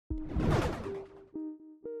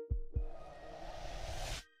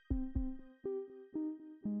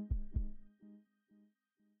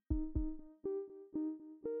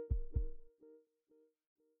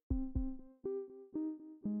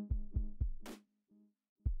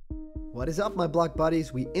What is up, my block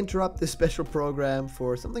buddies? We interrupt this special program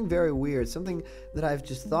for something very weird, something that I've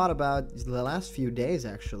just thought about the last few days,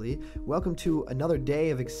 actually. Welcome to another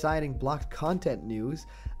day of exciting blocked content news.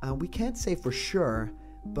 We can't say for sure,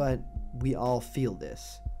 but we all feel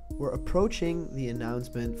this. We're approaching the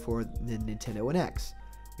announcement for the Nintendo NX.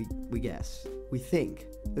 We guess. We think.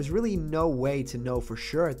 There's really no way to know for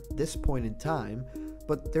sure at this point in time,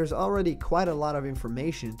 but there's already quite a lot of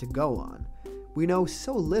information to go on. We know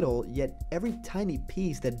so little, yet every tiny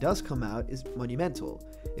piece that does come out is monumental.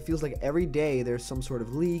 It feels like every day there's some sort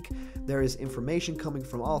of leak, there is information coming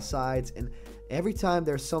from all sides, and every time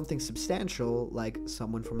there's something substantial, like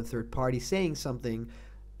someone from a third party saying something,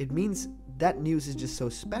 it means that news is just so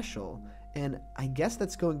special. And I guess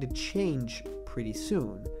that's going to change pretty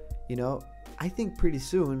soon. I think pretty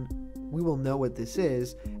soon we will know what this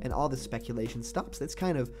is, and all the speculation stops. That's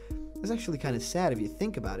actually kind of sad if you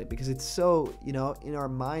think about it, because it's so, in our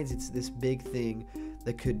minds, it's this big thing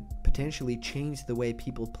that could potentially change the way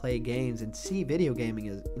people play games and see video gaming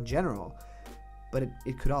in general. But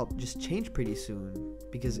it could all just change pretty soon,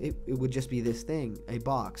 because it would just be this thing, a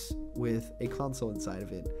box with a console inside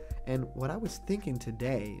of it. And what I was thinking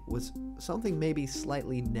today was something maybe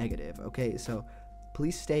slightly negative. Okay, so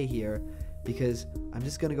please stay here, because I'm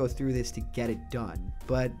just going to go through this to get it done.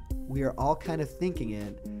 But we are all kind of thinking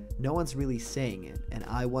it. No one's really saying it, and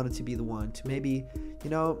I wanted to be the one to maybe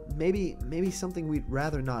something we'd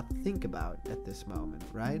rather not think about at this moment,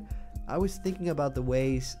 right? I was thinking about the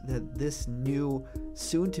ways that this new,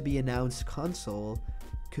 soon-to-be-announced console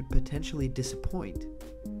could potentially disappoint.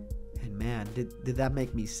 And man, did that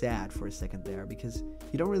make me sad for a second there, because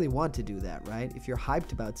you don't really want to do that, right? If you're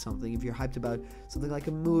hyped about something, if you're hyped about something like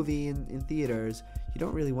a movie in theaters, you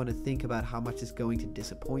don't really want to think about how much it's going to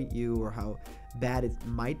disappoint you or how bad it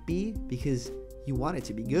might be, because you want it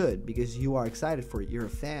to be good, because you are excited for it, you're a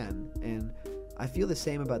fan. And I feel the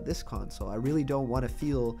same about this console. I really don't want to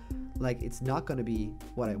feel like it's not going to be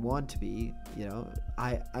what I want to be.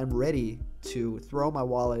 I'm ready to throw my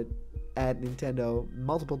wallet at Nintendo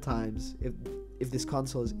multiple times if this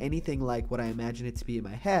console is anything like what I imagine it to be in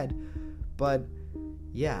my head. But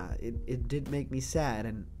yeah, it did make me sad,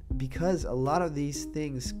 and because a lot of these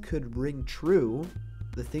things could ring true,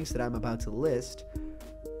 the things that I'm about to list,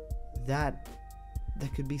 that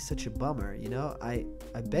could be such a bummer. I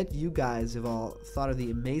bet you guys have all thought of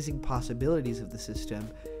the amazing possibilities of the system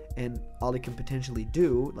and all it can potentially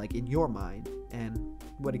do, like in your mind, and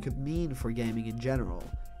what it could mean for gaming in general.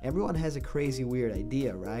 Everyone has a crazy weird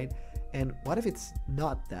idea, right? And what if it's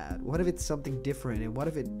not that? What if it's something different? And what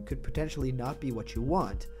if it could potentially not be what you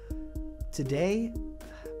want? Today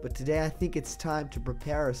I think it's time to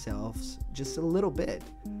prepare ourselves just a little bit.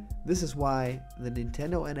 This is why the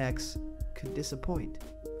Nintendo NX could disappoint.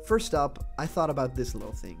 First up, I thought about this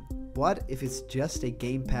little thing. What if it's just a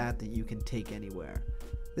gamepad that you can take anywhere?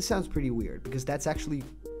 This sounds pretty weird, because that's actually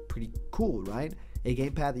pretty cool, right? A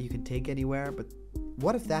gamepad that you can take anywhere, but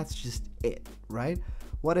what if that's just it, right?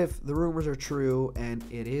 What if the rumors are true and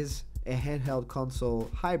it is a handheld console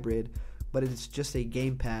hybrid, but it's just a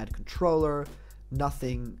gamepad controller,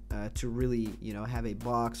 nothing to really, have a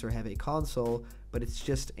box or have a console, but it's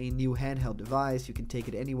just a new handheld device. You can take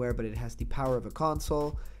it anywhere, but it has the power of a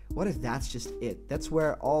console. What if that's just it? That's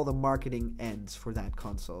where all the marketing ends for that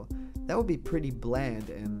console. That would be pretty bland,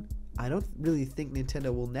 and I don't really think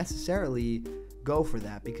Nintendo will necessarily go for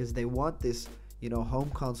that, because they want this, home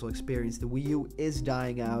console experience. The Wii U is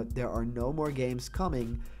dying out. There are no more games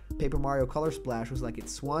coming. Paper Mario Color Splash was like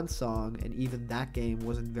its swan song, and even that game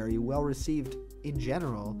wasn't very well received in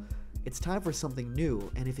general. It's time for something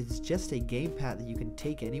new, and if it's just a gamepad that you can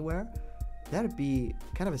take anywhere, that would be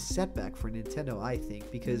kind of a setback for Nintendo, I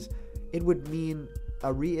think, because it would mean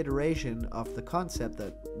a reiteration of the concept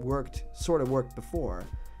that sort of worked before,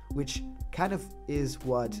 which kind of is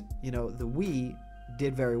what, the Wii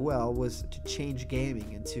did very well, was to change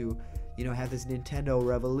gaming and to, have this Nintendo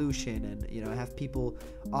revolution and, have people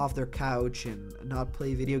off their couch and not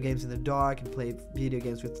play video games in the dark and play video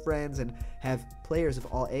games with friends and have players of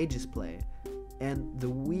all ages play. And the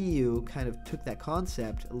Wii U kind of took that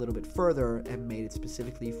concept a little bit further and made it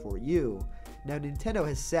specifically for you. Now, Nintendo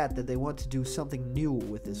has said that they want to do something new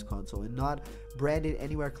with this console and not brand it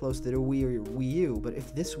anywhere close to the Wii or Wii U. But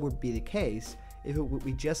if this would be the case, if it would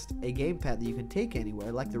be just a gamepad that you can take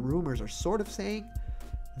anywhere, like the rumors are sort of saying,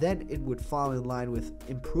 then it would fall in line with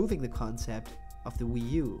improving the concept of the Wii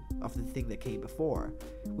U, of the thing that came before,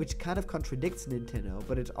 which kind of contradicts Nintendo,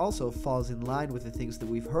 but it also falls in line with the things that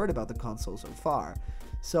we've heard about the console so far.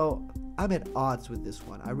 So I'm at odds with this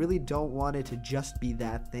one. I really don't want it to just be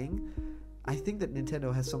that thing. I think that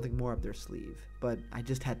Nintendo has something more up their sleeve, but I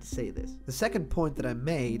just had to say this. The second point that I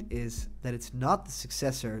made is that it's not the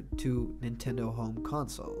successor to Nintendo home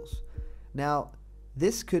consoles. Now,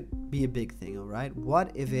 this could be a big thing, alright?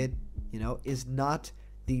 What if it, is not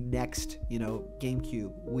the next,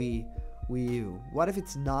 GameCube, Wii U? What if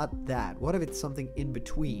it's not that? What if it's something in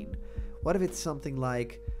between? What if it's something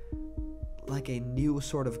like a new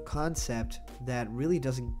sort of concept that really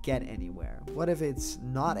doesn't get anywhere? What if it's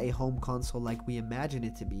not a home console like we imagine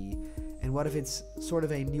it to be? And what if it's sort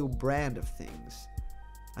of a new brand of things?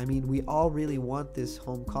 I mean, we all really want this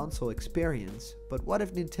home console experience, but what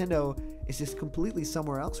if Nintendo is just completely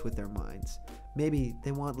somewhere else with their minds? Maybe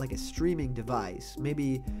they want like a streaming device.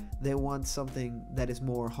 Maybe they want something that is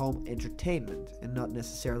more home entertainment and not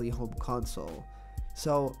necessarily home console.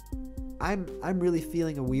 So I'm really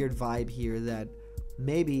feeling a weird vibe here that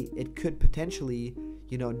maybe it could potentially,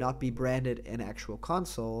 not be branded an actual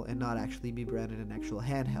console and not actually be branded an actual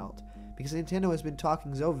handheld. Because Nintendo has been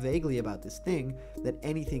talking so vaguely about this thing that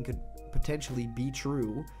anything could potentially be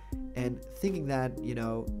true, and thinking that,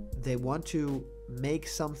 they want to make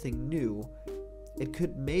something new, it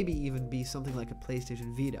could maybe even be something like a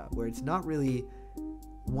PlayStation Vita, where it's not really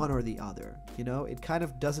one or the other, it kind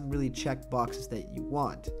of doesn't really check boxes that you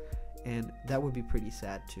want, and that would be pretty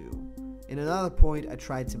sad too. In another point I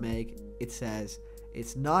tried to make, it says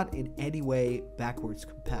it's not in any way backwards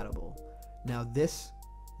compatible. Now this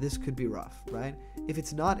could be rough, right? If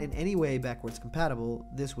it's not in any way backwards compatible,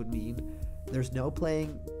 this would mean there's no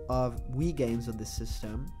playing of Wii games on this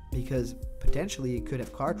system, because potentially it could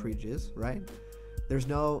have cartridges, right? There's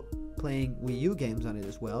no playing Wii U games on it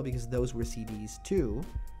as well, because those were CDs too.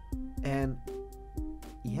 And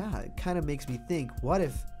yeah, it kind of makes me think, what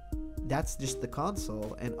if that's just the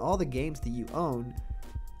console and all the games that you own,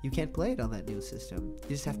 you can't play it on that new system? You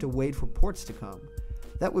just have to wait for ports to come.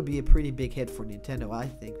 That would be a pretty big hit for Nintendo, I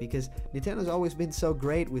think, because Nintendo's always been so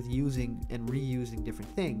great with using and reusing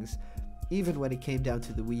different things. Even when it came down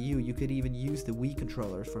to the Wii U, you could even use the Wii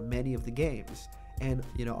controllers for many of the games, and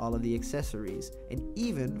all of the accessories. And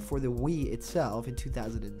even for the Wii itself in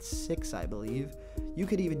 2006, I believe, you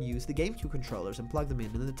could even use the GameCube controllers and plug them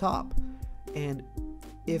into the top. And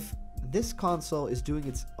if this console is doing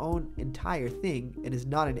its own entire thing and is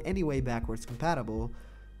not in any way backwards compatible,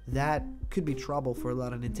 that could be trouble for a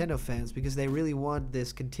lot of Nintendo fans, because they really want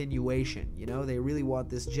this continuation, they really want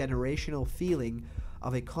this generational feeling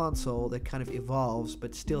of a console that kind of evolves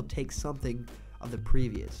but still takes something of the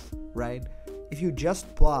previous, right? If you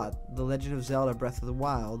just bought The Legend of Zelda Breath of the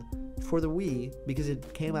Wild for the Wii because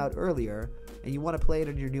it came out earlier and you want to play it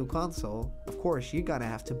on your new console, of course you're gonna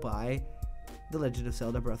have to buy The Legend of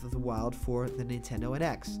Zelda Breath of the Wild for the Nintendo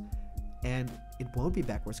NX. And it won't be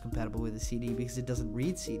backwards compatible with the CD because it doesn't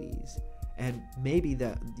read CDs. And maybe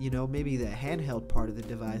the handheld part of the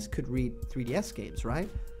device could read 3DS games, right?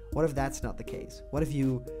 What if that's not the case? What if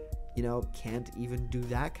you can't even do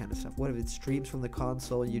that kind of stuff? What if it streams from the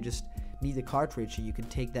console and you just need the cartridge and you can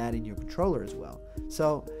take that in your controller as well?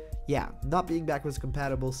 So yeah, not being backwards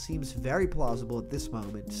compatible seems very plausible at this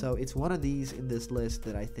moment. So it's one of these in this list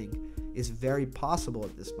that I think is very possible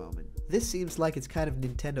at this moment. This seems like it's kind of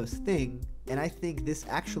Nintendo's thing, and I think this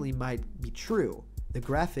actually might be true. The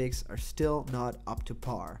graphics are still not up to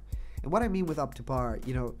par. And what I mean with up to par,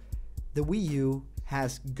 the Wii U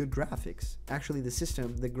has good graphics. Actually, the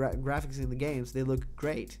system, the graphics in the games, they look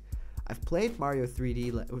great. I've played Mario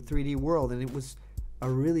 3D World, and it was a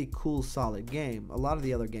really cool, solid game. A lot of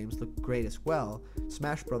the other games look great as well.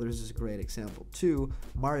 Smash Brothers is a great example too.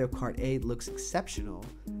 Mario Kart 8 looks exceptional.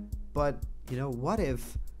 But, what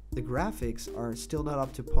if the graphics are still not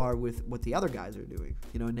up to par with what the other guys are doing?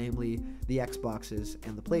 Namely the Xboxes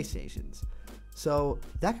and the PlayStations. So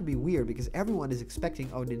that could be weird, because everyone is expecting,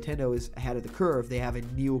 Nintendo is ahead of the curve. They have a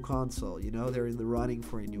new console, they're in the running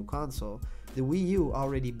for a new console. The Wii U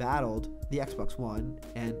already battled the Xbox One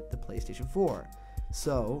and the PlayStation 4.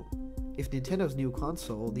 So if Nintendo's new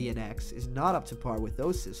console, the NX, is not up to par with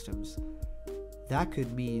those systems, that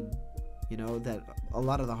could mean, that a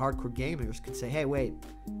lot of the hardcore gamers could say, hey, wait,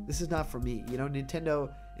 this is not for me. Nintendo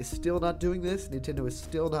is still not doing this. Nintendo is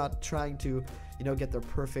still not trying to, get their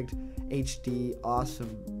perfect HD,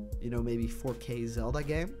 awesome, maybe 4K Zelda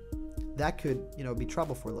game. That could, be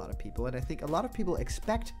trouble for a lot of people. And I think a lot of people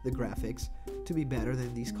expect the graphics to be better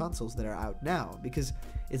than these consoles that are out now, because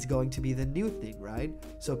it's going to be the new thing, right?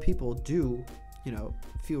 So people do,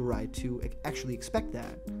 feel right to actually expect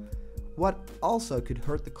that. What also could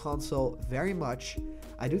hurt the console very much,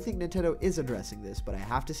 I do think Nintendo is addressing this, but I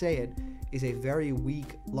have to say it, is a very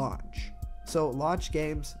weak launch. So launch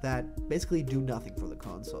games that basically do nothing for the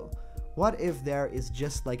console. What if there is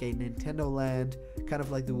just like a Nintendo Land, kind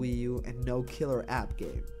of like the Wii U, and no killer app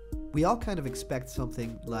game? We all kind of expect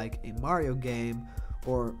something like a Mario game,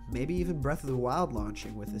 or maybe even Breath of the Wild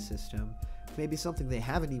launching with the system. Maybe something they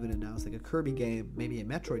haven't even announced, like a Kirby game, maybe a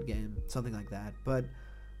Metroid game, something like that. But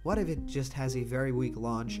what if it just has a very weak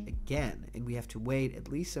launch again, and we have to wait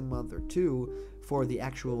at least a month or two for the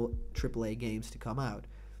actual AAA games to come out?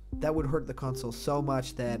 That would hurt the console so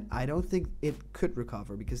much that I don't think it could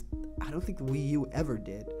recover, because I don't think the Wii U ever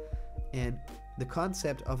did. And the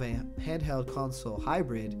concept of a handheld console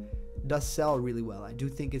hybrid does sell really well. I do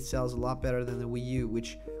think it sells a lot better than the Wii U,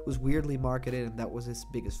 which was weirdly marketed, and that was its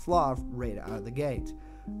biggest flaw right out of the gate.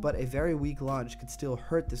 But a very weak launch could still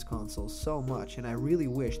hurt this console so much, and I really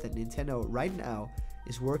wish that Nintendo right now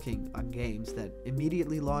is working on games that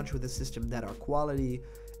immediately launch with a system that are quality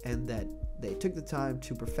and that they took the time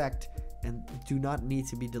to perfect and do not need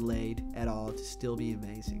to be delayed at all to still be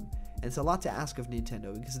amazing. And it's a lot to ask of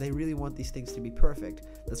Nintendo, because they really want these things to be perfect.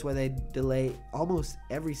 That's why they delay almost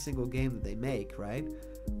every single game that they make, right?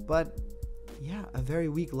 But yeah, a very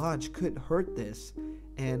weak launch could hurt this,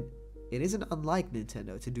 and it isn't unlike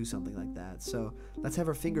Nintendo to do something like that. So let's have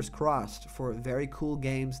our fingers crossed for very cool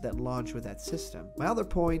games that launch with that system. My other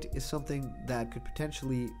point is something that could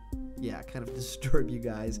potentially, kind of disturb you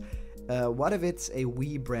guys. What if it's a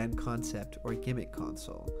Wii brand concept or gimmick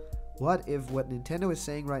console? What if what Nintendo is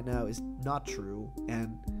saying right now is not true,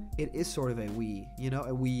 and it is sort of a Wii,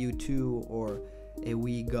 a Wii U 2 or a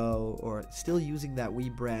Wii Go, or still using that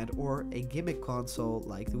Wii brand, or a gimmick console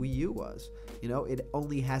like the Wii U was? It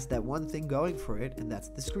only has that one thing going for it, and that's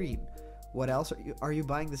the screen. What else are you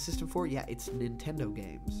buying the system for? Yeah, it's Nintendo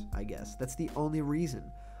games, I guess. That's the only reason.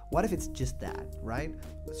 What if it's just that, right?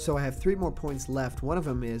 So I have 3 more points left. One of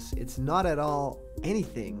them is it's not at all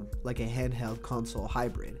anything like a handheld console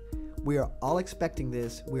hybrid. We are all expecting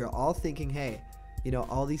this. We are all thinking, hey,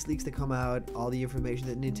 all these leaks that come out, all the information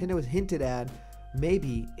that Nintendo has hinted at,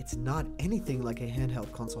 maybe it's not anything like a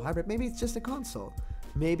handheld console hybrid. Maybe it's just a console.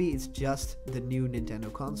 Maybe it's just the new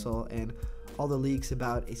Nintendo console, and all the leaks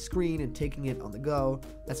about a screen and taking it on the go,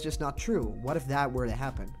 that's just not true. What if that were to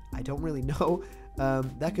happen? I don't really know.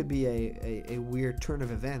 That could be a weird turn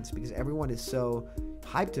of events, because everyone is so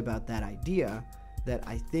hyped about that idea that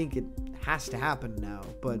I think it has to happen now.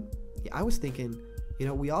 But I was thinking,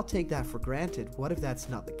 we all take that for granted. What if that's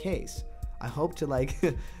not the case? I hope to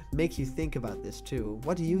make you think about this too.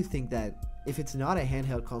 What do you think that if it's not a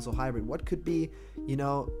handheld console hybrid, what could be,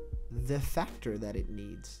 the factor that it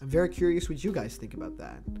needs? I'm very curious what you guys think about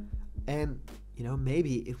that. And,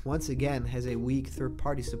 maybe it once again has a weak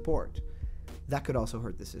third-party support. That could also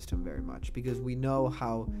hurt the system very much, because we know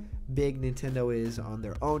how big Nintendo is on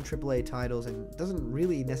their own AAA titles and doesn't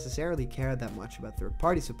really necessarily care that much about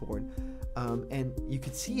third-party support. And you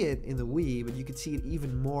could see it in the Wii, but you could see it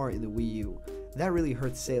even more in the Wii U. That really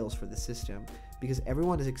hurts sales for the system, because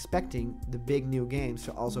everyone is expecting the big new games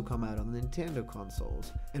to also come out on the Nintendo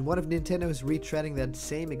consoles. And what if Nintendo is retreading that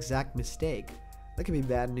same exact mistake? That could be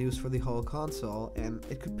bad news for the whole console, and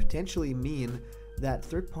it could potentially mean that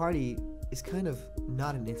third-party is kind of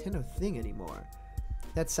not a Nintendo thing anymore.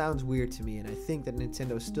 That sounds weird to me, and I think that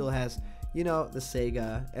Nintendo still has, the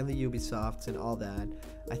Sega and the Ubisofts and all that.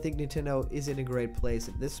 I think Nintendo is in a great place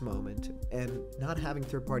at this moment, and not having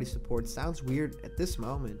third-party support sounds weird at this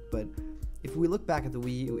moment, but if we look back at the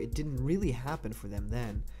Wii U, it didn't really happen for them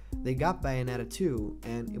then. They got Bayonetta 2,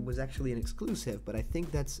 and it was actually an exclusive, but I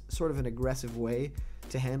think that's sort of an aggressive way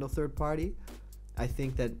to handle third-party. I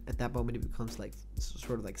think that at that moment it becomes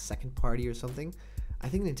sort of like second party or something. I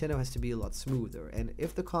think Nintendo has to be a lot smoother, and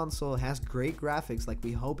if the console has great graphics like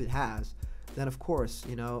we hope it has, then of course,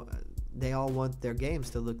 they all want their games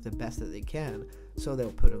to look the best that they can, so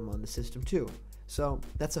they'll put them on the system too. So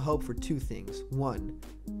that's a hope for 2 things. 1,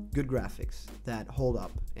 good graphics that hold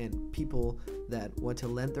up, and people that want to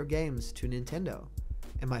lend their games to Nintendo.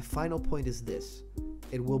 And my final point is this: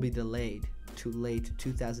 it will be delayed to late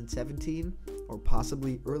 2017 or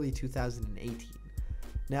possibly early 2018.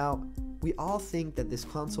 Now, we all think that this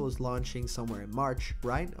console is launching somewhere in March,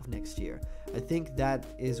 right, of next year. I think that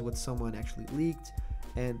is what someone actually leaked,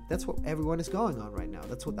 and that's what everyone is going on right now.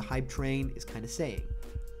 That's what the hype train is kind of saying.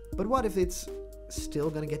 But what if it's still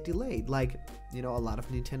going to get delayed, like, a lot of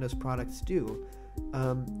Nintendo's products do?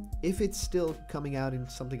 If it's still coming out in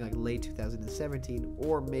something like late 2017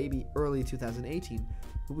 or maybe early 2018,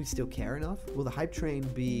 will we still care enough? Will the hype train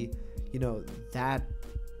be, that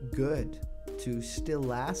good to still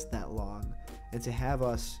last that long and to have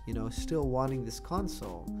us, still wanting this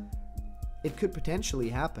console? It could potentially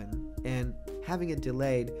happen, and having it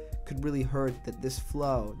delayed could really hurt this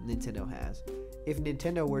flow Nintendo has. if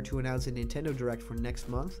Nintendo were to announce a Nintendo Direct for next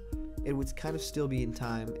month, it would kind of still be in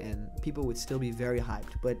time and people would still be very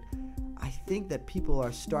hyped. But I think that people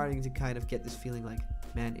are starting to kind of get this feeling like,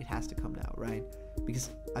 man, it has to come now, right? Because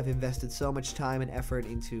I've invested so much time and effort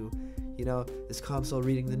into, this console,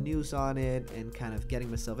 reading the news on it and kind of getting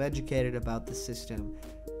myself educated about the system.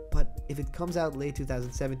 But if it comes out late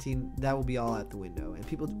 2017, that will be all out the window and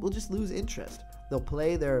people will just lose interest. They'll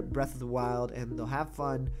play their Breath of the Wild and they'll have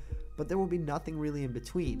fun, but there will be nothing really in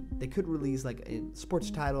between. They could release like a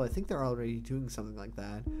sports title. I think they're already doing something like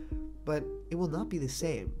that, but it will not be the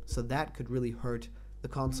same. So that could really hurt the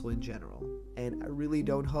console in general. And I really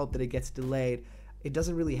don't hope that it gets delayed. It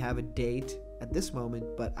doesn't really have a date at this moment,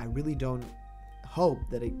 but I really don't hope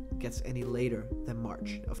that it gets any later than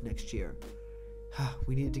March of next year.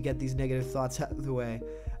 We need to get these negative thoughts out of the way.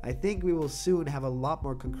 I think we will soon have a lot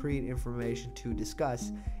more concrete information to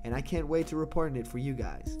discuss, and I can't wait to report on it for you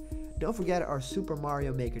guys. Don't forget our Super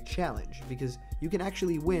Mario Maker Challenge, because you can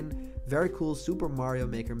actually win very cool Super Mario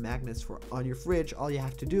Maker magnets on your fridge. All you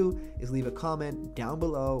have to do is leave a comment down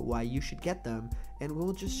below why you should get them, and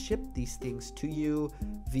we'll just ship these things to you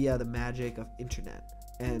via the magic of internet.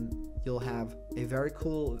 And you'll have a very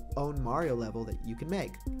cool own Mario level that you can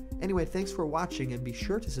make. Anyway, thanks for watching, and be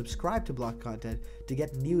sure to subscribe to Block Content to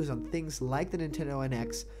get news on things like the Nintendo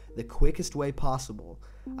NX the quickest way possible.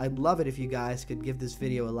 I'd love it if you guys could give this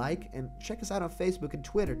video a like, and check us out on Facebook and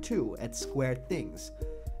Twitter too at Square Things.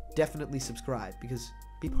 Definitely subscribe, because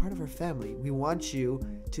be part of our family. We want you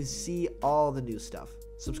to see all the new stuff.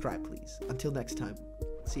 Subscribe, please. Until next time,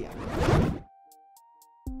 see ya.